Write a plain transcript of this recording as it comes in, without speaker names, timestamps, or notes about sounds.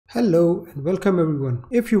Hello and welcome everyone.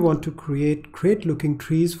 If you want to create great looking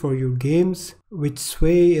trees for your games which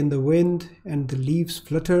sway in the wind and the leaves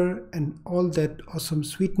flutter and all that awesome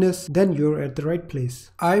sweetness, then you're at the right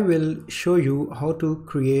place. I will show you how to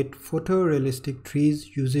create photorealistic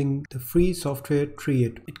trees using the free software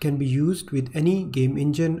TreeIt. It can be used with any game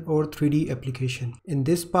engine or 3D application. In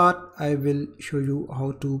this part, I will show you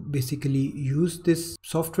how to basically use this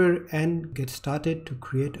software and get started to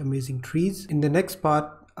create amazing trees. In the next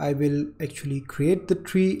part, I will actually create the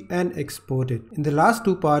tree and export it. In the last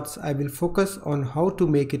two parts, I will focus on how to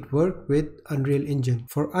make it work with Unreal Engine.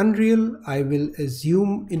 For Unreal, I will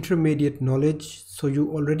assume intermediate knowledge, so you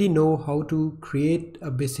already know how to create a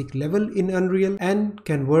basic level in Unreal and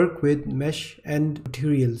can work with mesh and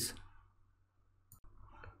materials.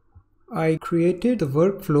 I created the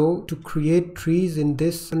workflow to create trees in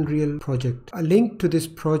this Unreal project. A link to this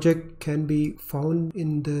project can be found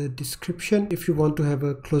in the description if you want to have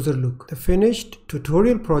a closer look. The finished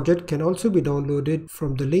tutorial project can also be downloaded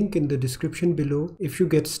from the link in the description below. If you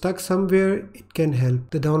get stuck somewhere, it can help.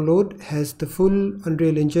 The download has the full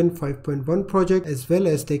Unreal Engine 5.1 project as well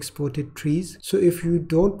as the exported trees. So if you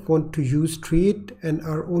don't want to use TreeIt and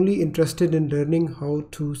are only interested in learning how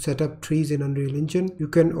to set up trees in Unreal Engine, you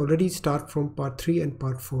can already start from part 3 and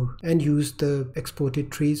part 4 and use the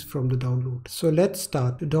exported trees from the download. So let's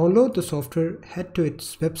start. To download the software, head to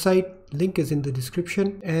its website. Link is in the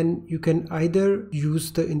description, and you can either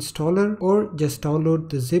use the installer or just download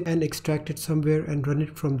the zip and extract it somewhere and run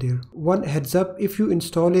it from there. One heads up, if you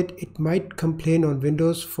install it, it might complain on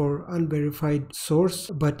Windows for unverified source,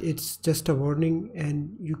 but it's just a warning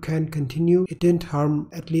and you can continue. It didn't harm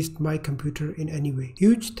at least my computer in any way.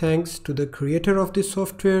 Huge thanks to the creator of this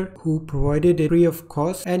software who provided it free of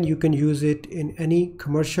cost, and you can use it in any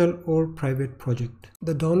commercial or private project.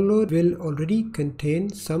 The download will already contain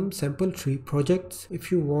some sample tree projects.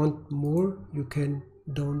 If you want more, you can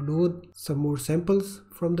download some more samples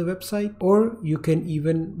from the website, or you can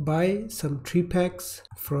even buy some tree packs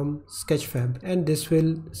from Sketchfab, and this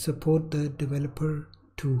will support the developer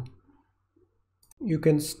too. You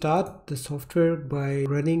can start the software by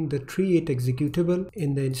running the TreeIt executable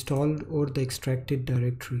in the installed or the extracted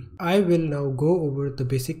directory. I will now go over the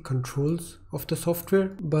basic controls of the software,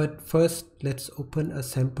 but first let's open a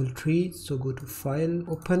sample tree. So go to File,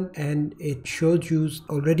 Open, and it shows you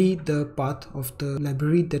already the path of the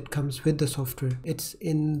library that comes with the software. It's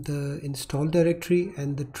in the install directory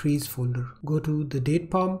and the trees folder. Go to the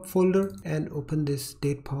datepalm folder and open this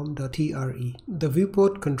datepalm.tre. The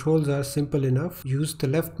viewport controls are simple enough. Use the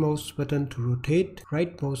left mouse button to rotate,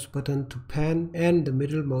 right mouse button to pan, and the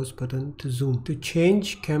middle mouse button to zoom. To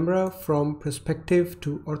change camera from perspective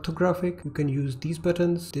to orthographic, you can use these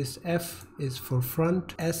buttons. This F is for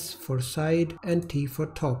front, S for side, and T for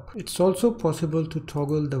top. It's also possible to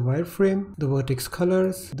toggle the wireframe, the vertex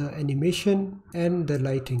colors, the animation, and the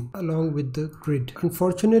lighting along with the grid.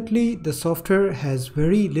 Unfortunately, the software has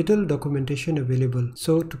very little documentation available,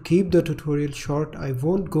 so to keep the tutorial short, I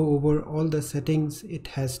won't go over all the settings it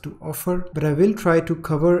has to offer, but I will try to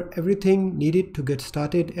cover everything needed to get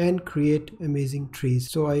started and create amazing trees.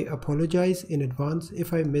 So I apologize in advance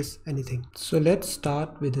if I miss anything. So let's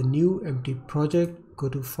start with a new empty project. Go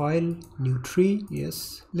to File, New Tree.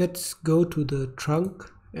 Yes. Let's go to the trunk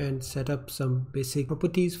and set up some basic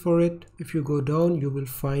properties for it. If you go down, you will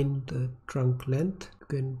find the trunk length. You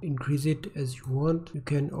can increase it as you want. You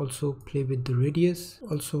can also play with the radius,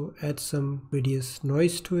 also add some radius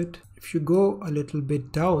noise to it. If you go a little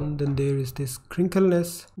bit down, then there is this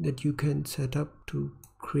crinkleness that you can set up to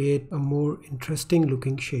create a more interesting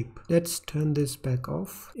looking shape. Let's turn this back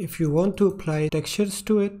off. If you want to apply textures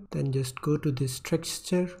to it, then just go to this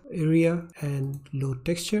texture area and load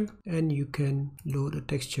texture, and you can load a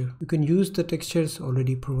texture. You can use the textures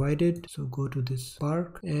already provided. So go to this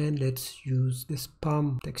bark and let's use this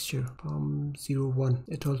palm texture, palm 01.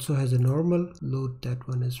 It also has a normal. Load that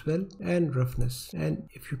one as well, and roughness. And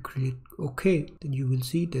if you click OK, then you will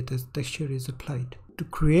see that the texture is applied. To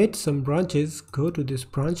create some branches, go to this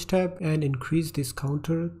branch tab and increase this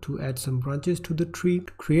counter to add some branches to the tree.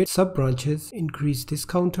 To create sub branches, increase this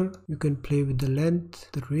counter. You can play with the length,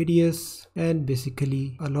 the radius, and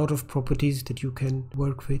basically a lot of properties that you can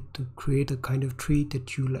work with to create a kind of tree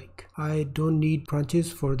that you like. I don't need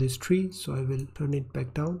branches for this tree, so I will turn it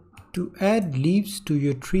back down. To add leaves to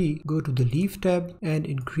your tree, go to the leaf tab and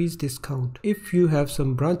increase this count. If you have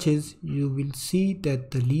some branches, you will see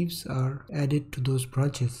that the leaves are added to those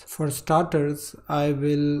branches. For starters, I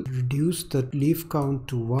will reduce the leaf count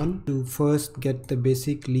to 1 to first get the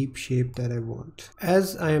basic leaf shape that I want.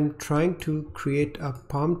 As I am trying to create a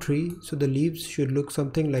palm tree, so the leaves should look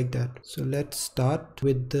something like that. So let's start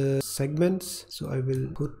with the segments. So I will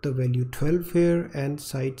put the value 12 here and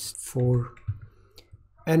sides 4.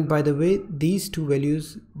 And by the way, these two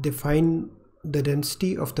values define the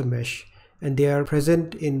density of the mesh, and they are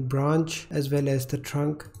present in branch as well as the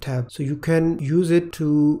trunk tab. So you can use it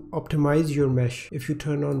to optimize your mesh. If you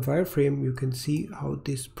turn on wireframe, you can see how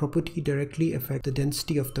this property directly affects the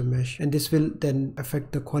density of the mesh, and this will then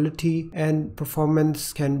affect the quality, and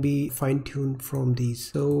performance can be fine-tuned from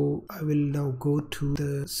these. So I will now go to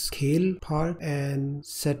the scale part and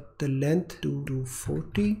set the length to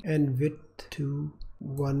 240 and width to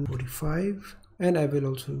 145, and I will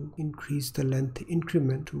also increase the length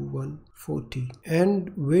increment to 140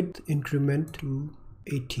 and width increment to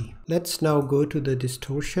 80. Let's now go to the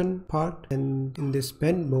distortion part, and in this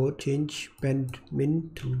bend mode, change bend min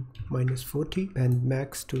to -40, bend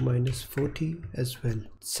max to -40 as well.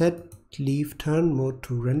 Set leaf turn mode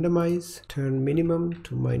to randomize, turn minimum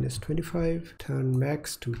to -25, turn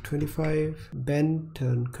max to 25, bend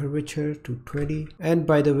turn curvature to 20. And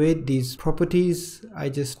by the way, these properties, I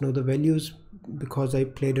just know the values because I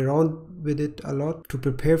played around with it a lot to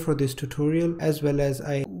prepare for this tutorial, as well as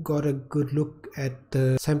I got a good look at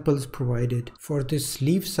the samples provided. For this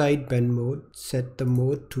leaf side bend mode, set the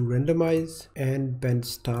mode to randomize and bend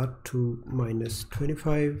start to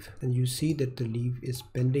 -25, and you see that the leaf is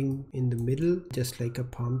bending in the middle just like a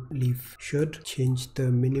palm leaf should. Change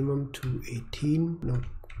the minimum to 18, not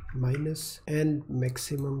minus, and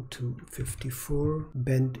maximum to 54,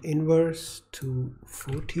 bend inverse to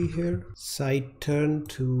 40 here, side turn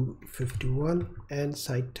to 51, and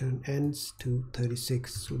side turn ends to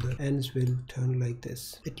 36, so the ends will turn like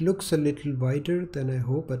this. It looks a little wider than I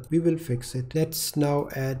hope, but we will fix it. Let's now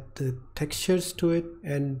add the textures to it,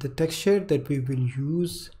 and the texture that we will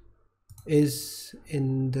use is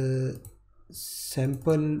in the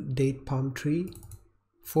sample date palm tree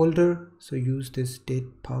folder. So use this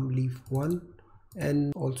date palm leaf 1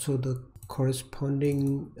 and also the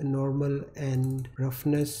corresponding normal and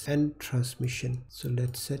roughness and transmission. So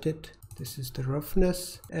let's set it. This is the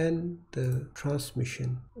roughness and the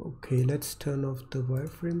transmission. Okay, let's turn off the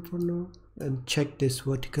wireframe for now and check this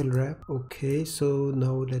vertical wrap. Okay, so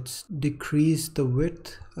now let's decrease the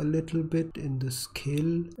width a little bit in the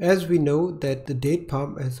scale. As we know that the date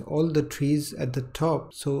palm has all the trees at the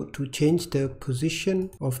top, so to change the position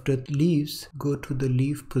of the leaves, go to the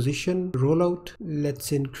leaf position rollout.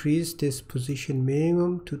 Let's increase this position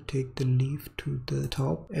minimum to take the leaf to the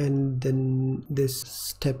top, and then this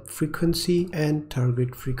step frequency and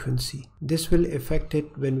target frequency. This will affect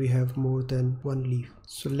it when we have more than one leaf.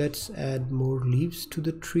 So let's add more leaves to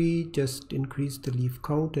the tree. Just increase the leaf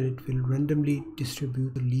count and it will randomly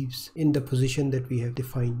distribute the leaves in the position that we have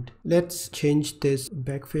defined. Let's change this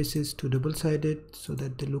back faces to double-sided so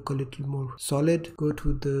that they look a little more solid. Go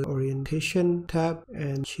to the orientation tab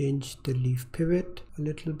and change the leaf pivot a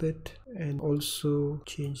little bit, and also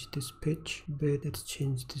change this pitch a bit. Let's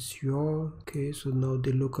change this yaw. Okay, so now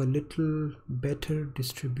they look a little better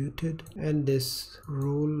distributed. And this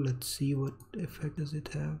roll, let's see what effect does it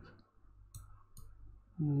have.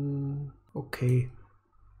 Okay.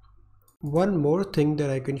 One more thing that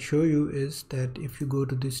I can show you is that if you go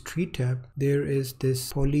to this tree tab, there is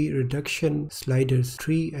this poly reduction sliders,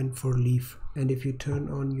 tree and for leaf. And if you turn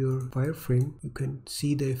on your wireframe, you can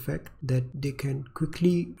see the effect that they can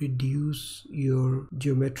quickly reduce your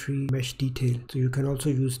geometry mesh detail. So you can also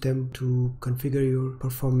use them to configure your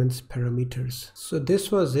performance parameters. So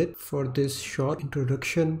this was it for this short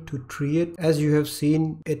introduction to TreeIt. As you have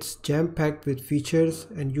seen, it's jam-packed with features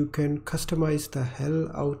and you can customize the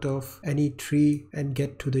hell out of any tree and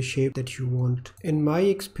get to the shape that you want. In my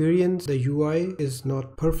experience, the UI is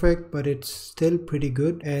not perfect, but it's still pretty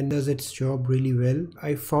good and does its job really well.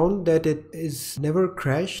 I found that it is never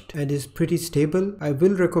crashed and is pretty stable. I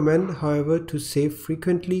will recommend, however, to save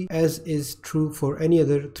frequently, as is true for any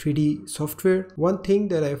other 3D software. One thing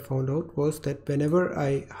that I found out was that whenever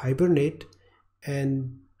I hibernate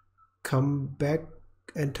and come back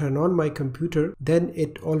and turn on my computer, then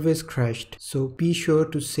it always crashed. So be sure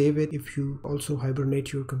to save it if you also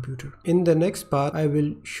hibernate your computer. In the next part, I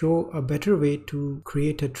will show a better way to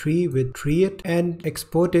create a tree with TreeIt and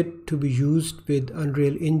export it to be used with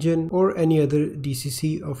Unreal Engine or any other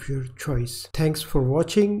DCC of your choice. Thanks for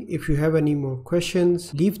watching. If you have any more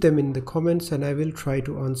questions, leave them in the comments and I will try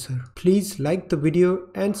to answer. Please like the video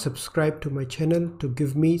and subscribe to my channel to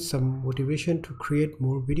give me some motivation to create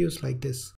more videos like this.